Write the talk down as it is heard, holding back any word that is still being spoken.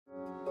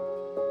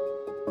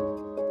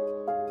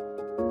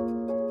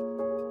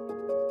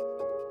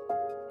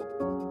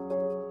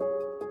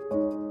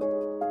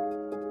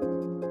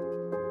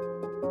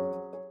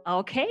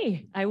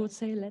Okay, I would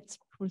say let's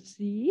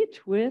proceed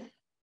with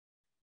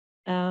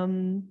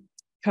Cole,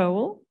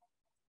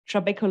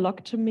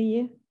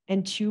 trabeculectomy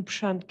and tube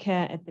shunt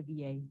care at the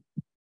VA.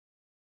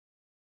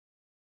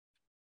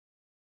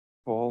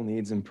 Cole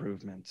needs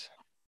improvement.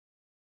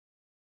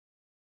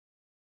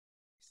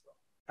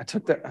 I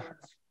took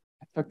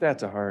that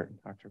to heart,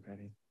 Dr.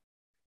 Petty.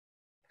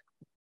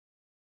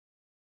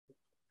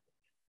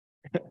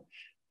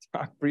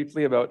 Talk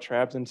briefly about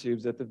trabs and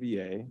tubes at the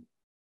VA.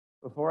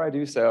 Before I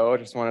do so, I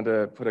just wanted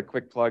to put a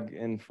quick plug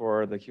in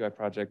for the QI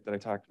project that I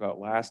talked about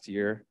last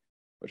year,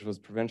 which was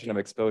prevention of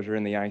exposure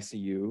in the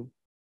ICU.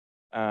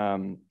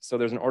 So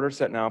there's an order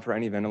set now for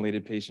any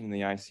ventilated patient in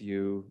the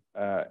ICU.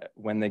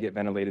 When they get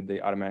ventilated,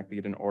 they automatically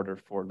get an order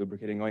for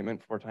lubricating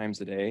ointment 4 times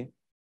a day.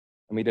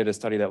 And we did a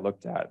study that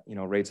looked at,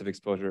 rates of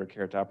exposure to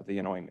keratopathy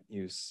and ointment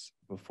use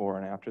before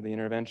and after the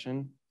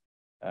intervention.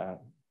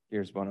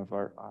 Here's one of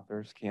our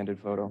authors, candid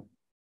photo.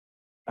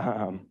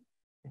 In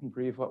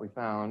brief, what we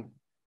found,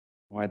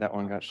 why that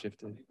one got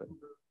shifted,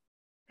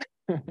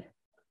 but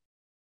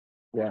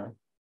yeah.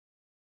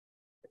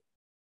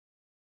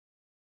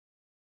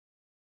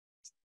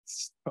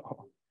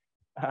 So,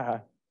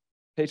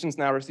 patients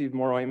now receive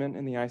more ointment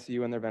in the ICU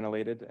when they're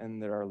ventilated,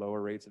 and there are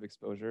lower rates of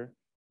exposure.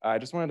 I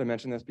just wanted to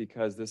mention this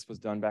because this was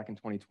done back in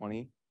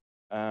 2020,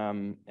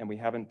 and we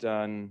haven't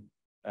done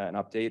an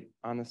update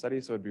on the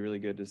study, so it'd be really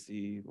good to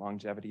see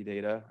longevity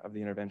data of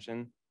the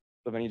intervention.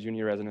 So if any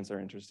junior residents are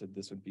interested,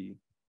 this would be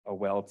a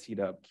well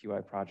teed up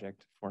QI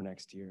project for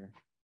next year.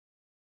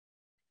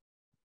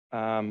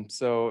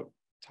 So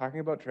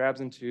talking about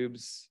trabs and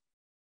tubes,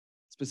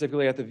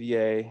 specifically at the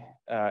VA,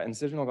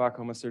 incisional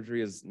glaucoma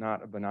surgery is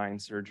not a benign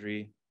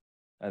surgery.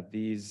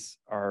 These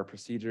are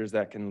procedures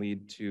that can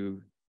lead to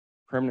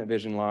permanent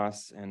vision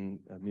loss and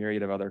a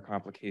myriad of other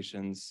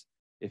complications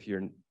if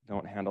you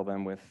don't handle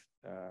them with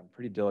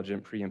pretty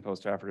diligent pre and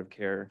post-operative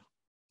care.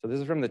 So this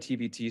is from the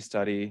TBT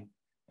study,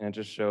 and it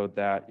just showed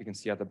that you can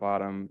see at the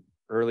bottom,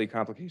 early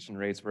complication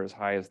rates were as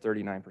high as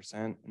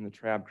 39% in the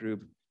trab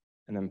group,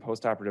 and then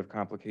post-operative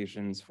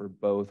complications for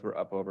both were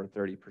up over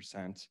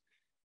 30%.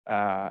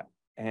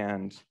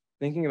 And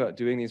thinking about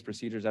doing these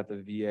procedures at the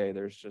VA,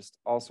 there's just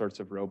all sorts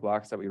of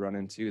roadblocks that we run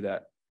into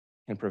that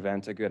can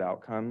prevent a good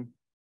outcome.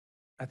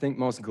 I think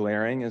most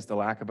glaring is the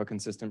lack of a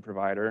consistent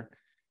provider.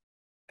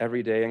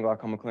 Every day in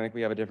glaucoma clinic,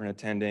 we have a different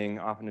attending,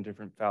 often a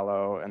different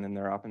fellow, and then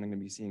they're often going to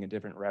be seeing a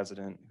different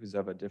resident who's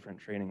of a different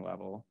training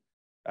level.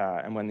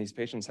 And when these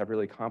patients have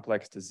really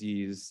complex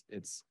disease,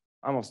 it's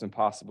almost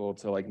impossible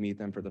to meet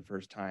them for the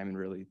first time and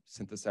really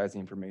synthesize the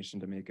information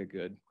to make a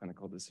good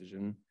clinical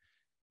decision.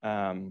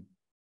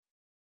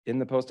 In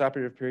the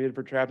postoperative period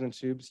for trabs and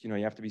tubes, you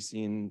have to be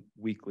seen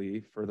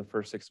weekly for the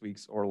first 6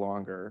 weeks or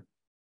longer.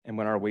 And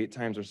when our wait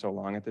times are so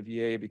long at the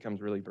VA, it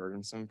becomes really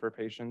burdensome for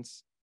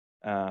patients.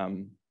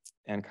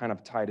 And kind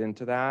of tied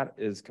into that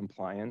is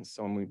compliance.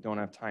 So when we don't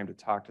have time to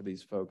talk to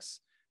these folks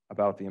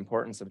about the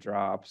importance of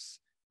drops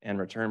and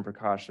return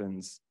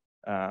precautions,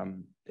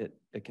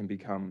 it can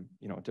become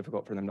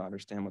difficult for them to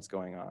understand what's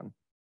going on.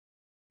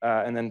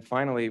 And then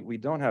finally, we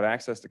don't have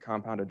access to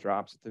compounded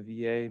drops at the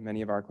VA.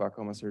 Many of our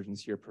glaucoma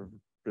surgeons here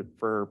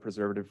prefer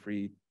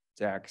preservative-free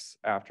DEX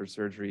after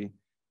surgery,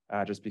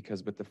 just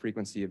because with the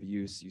frequency of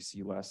use, you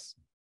see less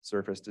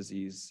surface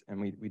disease, and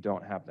we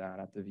don't have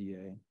that at the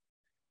VA.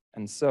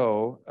 And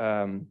so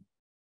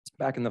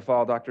back in the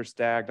fall, Dr.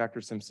 Stagg,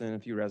 Dr. Simpson, a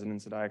few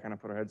residents and I kind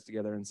of put our heads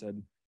together and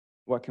said,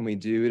 what can we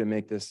do to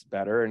make this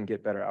better and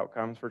get better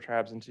outcomes for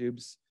trabs and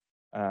tubes?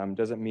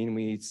 Doesn't mean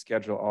we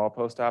schedule all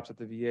post-ops at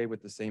the VA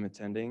with the same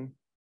attending.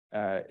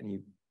 And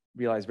you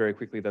realize very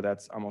quickly that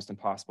that's almost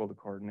impossible to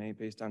coordinate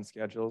based on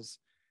schedules.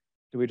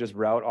 Do we just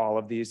route all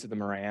of these to the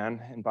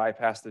Moran and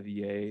bypass the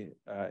VA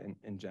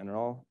in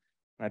general?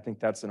 And I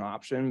think that's an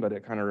option, but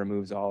it kind of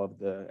removes all of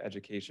the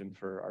education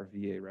for our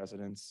VA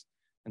residents.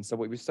 And so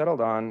what we settled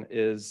on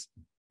is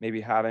maybe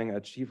having a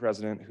chief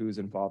resident who's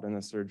involved in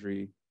the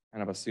surgery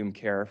kind of assume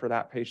care for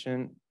that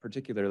patient,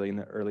 particularly in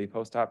the early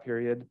post-op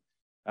period,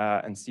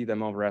 and see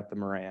them over at the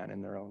Moran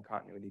in their own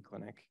continuity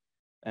clinic.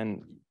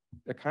 And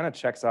it kind of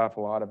checks off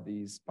a lot of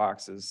these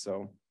boxes.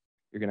 So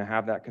you're going to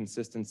have that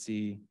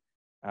consistency.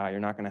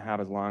 You're not going to have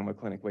as long of a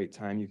clinic wait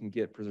time. You can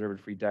get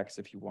preservative-free DEX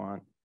if you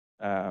want,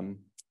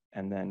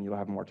 and then you'll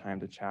have more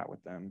time to chat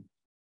with them.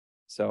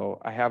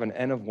 So I have an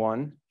N of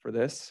 1 for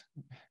this.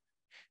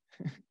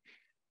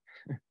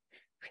 We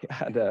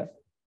had a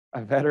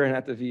veteran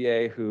at the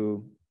VA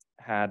who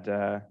had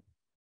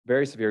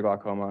very severe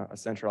glaucoma, a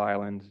central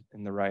island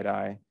in the right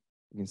eye.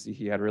 You can see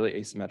he had really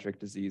asymmetric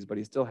disease, but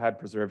he still had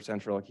preserved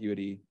central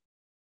acuity.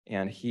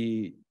 And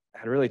he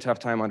had a really tough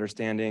time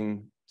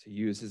understanding to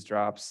use his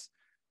drops,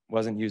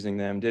 wasn't using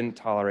them, didn't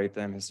tolerate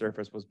them. His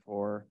surface was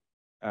poor.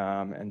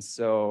 And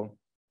so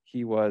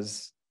he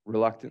was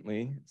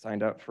reluctantly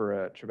signed up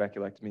for a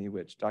trabeculectomy,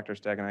 which Dr.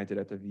 Stagg and I did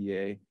at the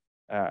VA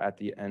at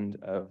the end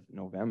of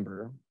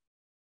November.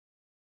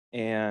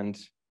 And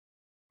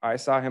I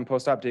saw him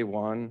post-op day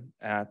 1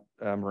 at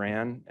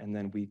Moran and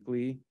then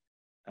weekly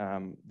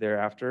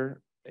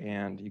thereafter.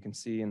 And you can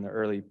see in the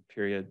early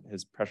period,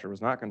 his pressure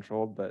was not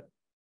controlled, but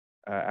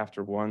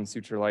After one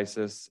suture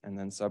lysis and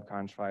then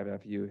subconj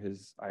 5FU,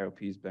 his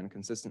IOP has been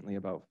consistently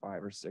about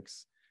 5 or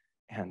 6.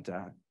 And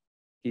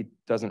he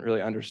doesn't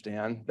really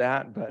understand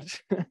that,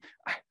 but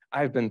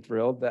I've been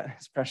thrilled that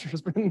his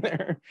pressure's been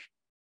there.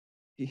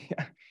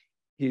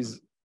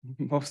 He's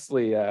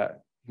mostly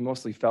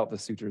felt the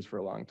sutures for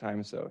a long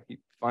time, so he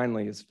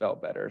finally has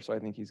felt better. So I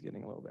think he's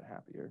getting a little bit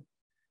happier.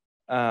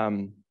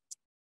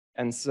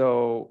 And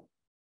so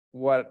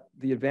what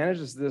the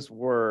advantages of this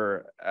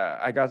were,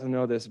 I got to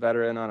know this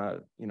veteran on a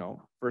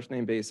first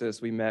name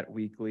basis. We met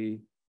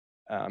weekly.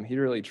 He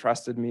really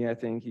trusted me. I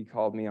think he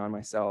called me on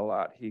my cell a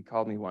lot. He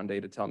called me one day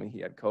to tell me he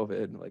had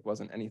COVID, like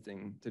wasn't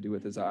anything to do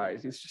with his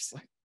eyes. He's just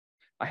like,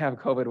 I have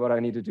COVID, what do I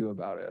need to do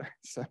about it?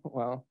 So,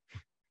 well,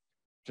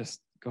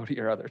 just go to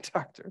your other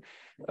doctor.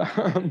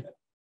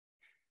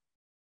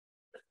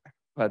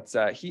 But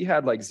he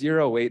had like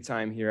 0 wait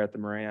time here at the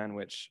Moran,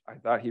 which I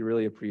thought he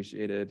really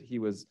appreciated. He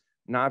was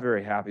not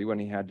very happy when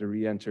he had to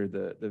re-enter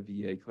the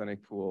VA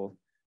clinic pool.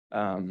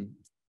 And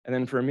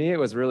then for me, it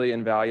was really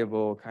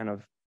invaluable kind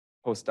of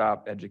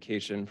post-op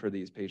education for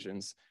these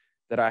patients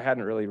that I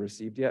hadn't really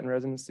received yet in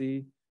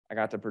residency. I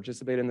got to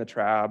participate in the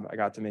trab. I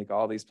got to make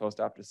all these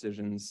post-op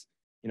decisions,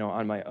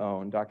 on my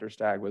own. Dr.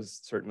 Stagg was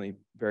certainly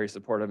very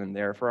supportive and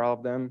there for all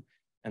of them.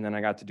 And then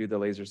I got to do the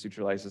laser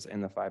suture lysis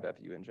and the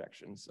 5FU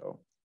injection. So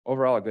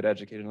overall, a good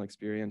educational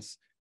experience.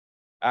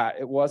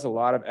 It was a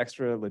lot of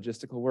extra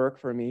logistical work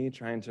for me,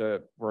 trying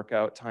to work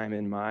out time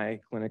in my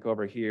clinic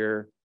over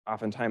here,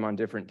 often time on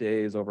different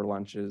days, over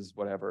lunches,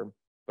 whatever.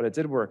 But it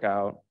did work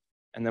out.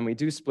 And then we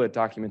do split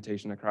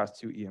documentation across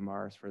 2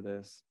 EMRs for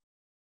this.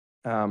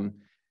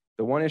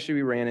 The one issue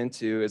we ran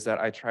into is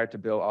that I tried to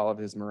bill all of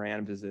his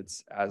Moran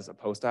visits as a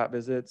post-op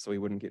visit, so he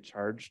wouldn't get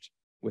charged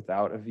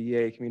without a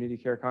VA community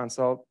care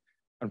consult.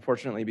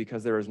 Unfortunately,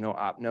 because there was no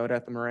op note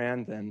at the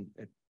Moran, then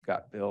it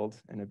got billed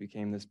and it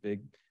became this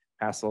big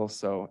hassle.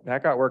 So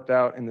that got worked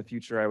out. In the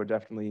future, I would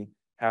definitely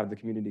have the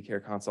community care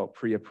consult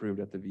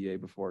pre-approved at the VA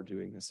before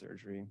doing the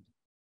surgery.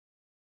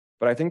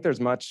 But I think there's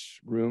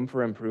much room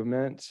for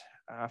improvement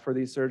for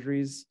these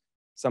surgeries.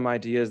 Some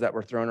ideas that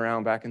were thrown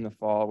around back in the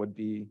fall would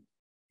be,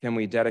 can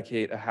we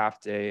dedicate a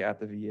half day at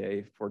the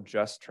VA for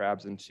just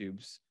trabs and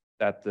tubes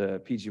that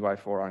the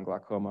PGY4 on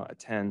glaucoma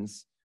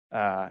attends,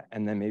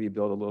 and then maybe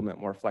build a little bit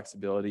more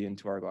flexibility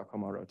into our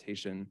glaucoma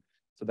rotation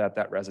so that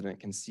that resident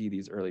can see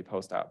these early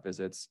post-op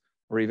visits,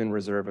 or even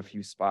reserve a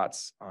few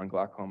spots on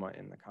glaucoma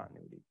in the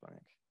continuity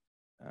clinic.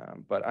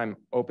 But I'm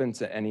open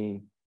to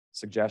any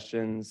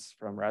suggestions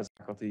from res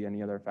faculty,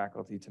 any other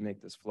faculty to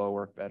make this flow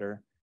work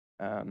better.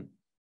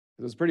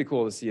 It was pretty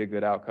cool to see a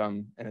good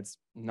outcome, and it's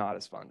not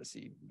as fun to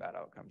see bad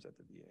outcomes at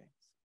the VA.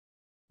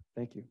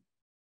 Thank you.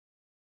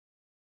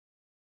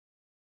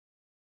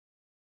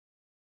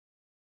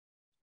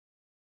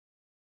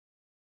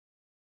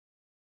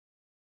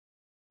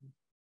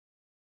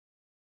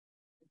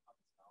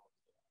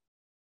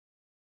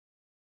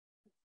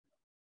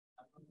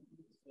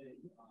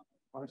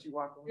 Why don't you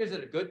walk over? Is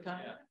it a good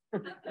time? Yeah,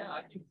 yeah,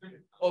 I think.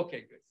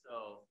 Okay, good.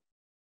 So,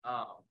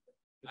 I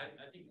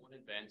think one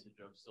advantage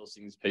of still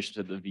seeing these patients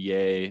at the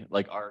VA,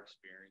 like our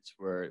experience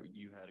where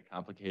you had a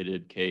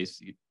complicated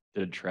case, you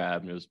did a trab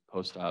and it was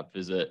post-op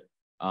visit.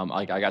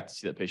 Like I got to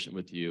see that patient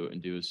with you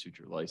and do a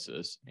suture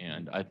lysis.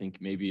 And I think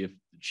maybe if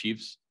the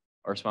chiefs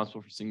are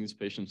responsible for seeing these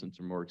patients since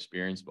they're more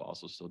experienced, but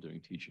also still doing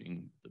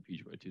teaching the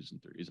PGY2s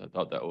and 3s, I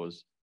thought that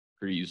was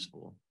pretty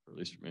useful, or at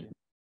least for me.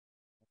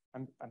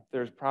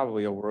 There's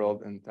probably a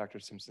world, and Dr.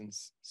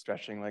 Simpson's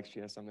stretching like she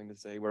has something to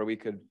say, where we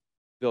could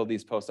build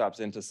these post-ops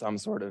into some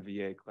sort of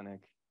VA clinic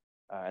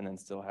and then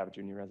still have a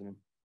junior resident.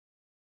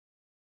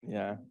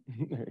 Yeah,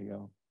 there you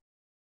go.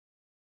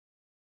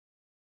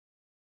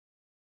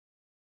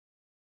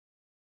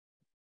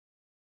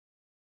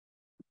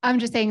 I'm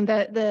just saying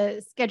that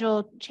the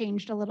schedule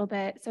changed a little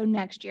bit. So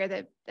next year,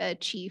 the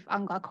chief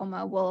on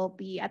glaucoma will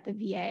be at the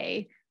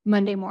VA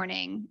Monday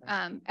morning,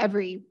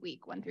 every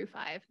week, 1 through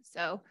 5.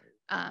 So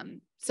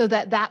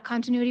that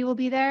continuity will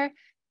be there.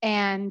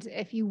 And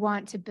if you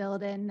want to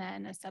build in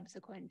then a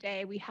subsequent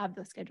day, we have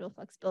the schedule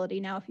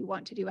flexibility now. If you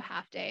want to do a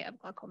half day of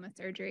glaucoma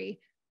surgery,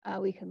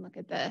 we can look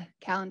at the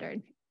calendar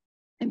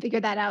and figure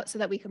that out so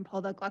that we can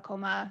pull the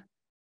glaucoma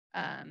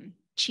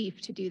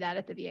chief to do that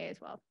at the VA as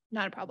well.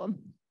 Not a problem.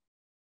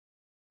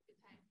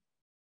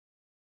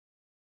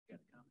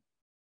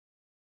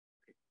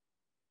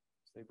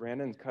 So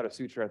Brandon cut a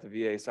suture at the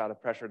VA, saw the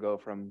pressure go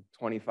from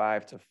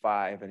 25 to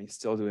 5, and he's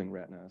still doing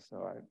retina.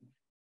 So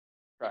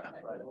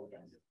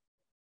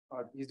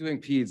he's doing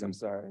peds, I'm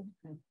sorry.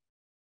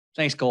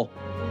 Thanks, Cole.